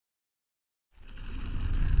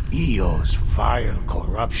Io's vile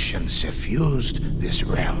corruption suffused this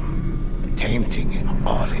realm, tainting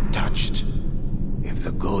all it touched. If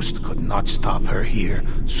the ghost could not stop her here,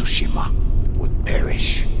 Tsushima would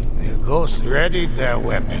perish. The ghost readied their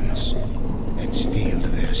weapons and steeled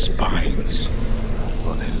their spines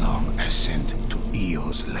for the long ascent to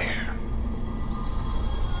Io's lair.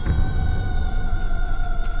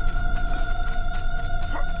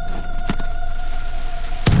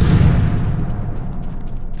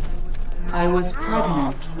 I was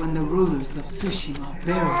pregnant when the rulers of Tsushima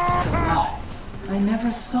buried us alive. I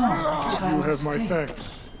never saw a child's You have my face.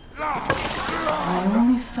 thanks. I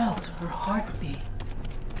only felt her heartbeat,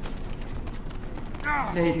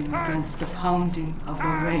 beating against the pounding of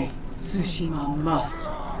the rain. Tsushima must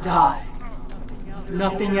die.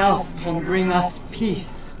 Nothing else can bring us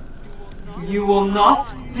peace. You will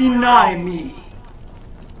not deny me.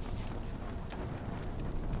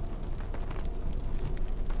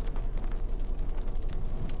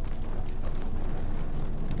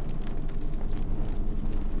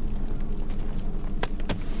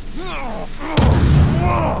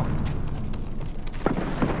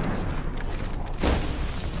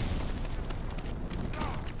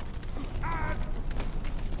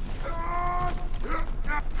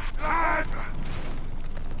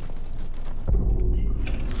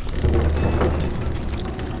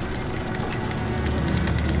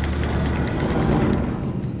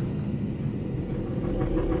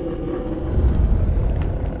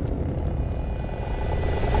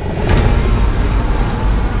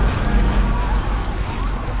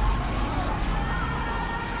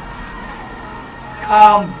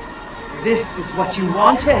 This is what you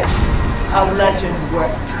wanted? A legend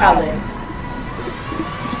worth telling.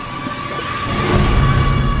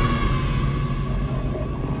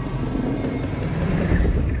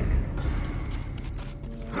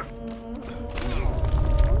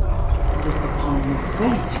 Look upon your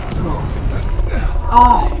fate, ghosts. I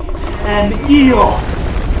am Io.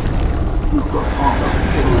 Look upon the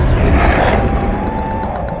face of death.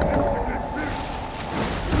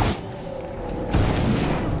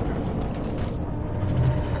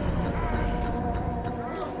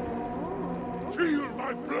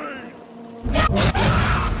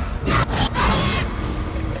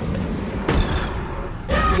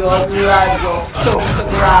 Your blood will soak the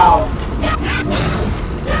ground.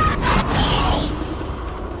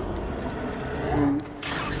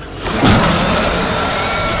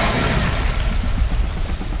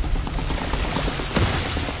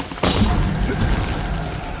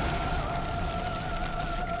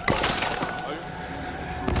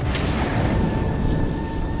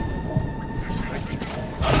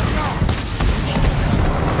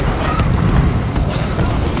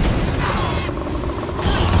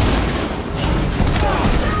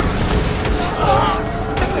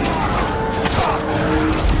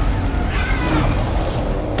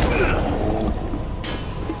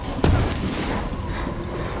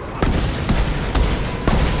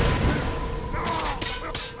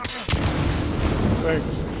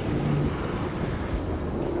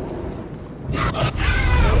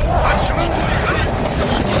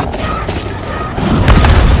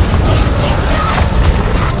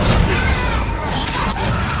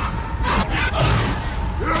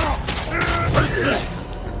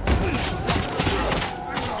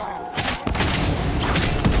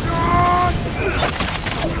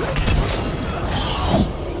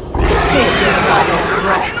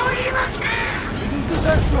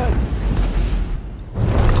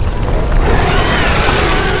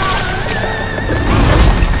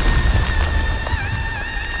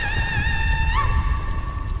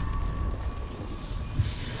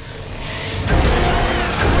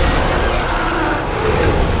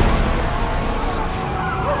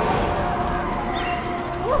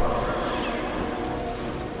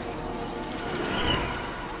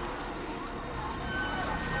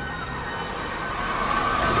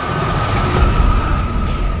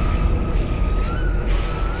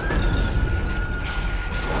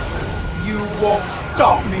 Won't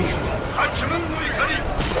stop me.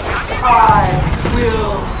 I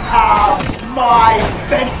will have my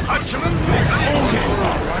vengeance.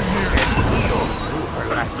 Her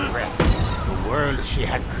last breath, the world she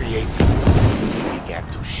had created began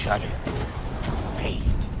to shudder and fade.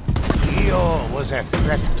 Io was a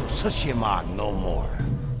threat to Tsushima no more.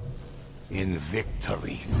 In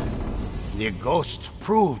victory, the ghost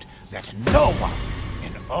proved that no one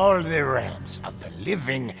in all the realms of the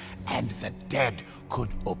living and the dead could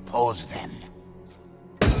oppose them.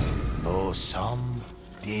 Though some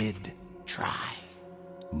did try.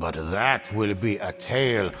 But that will be a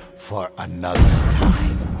tale for another time.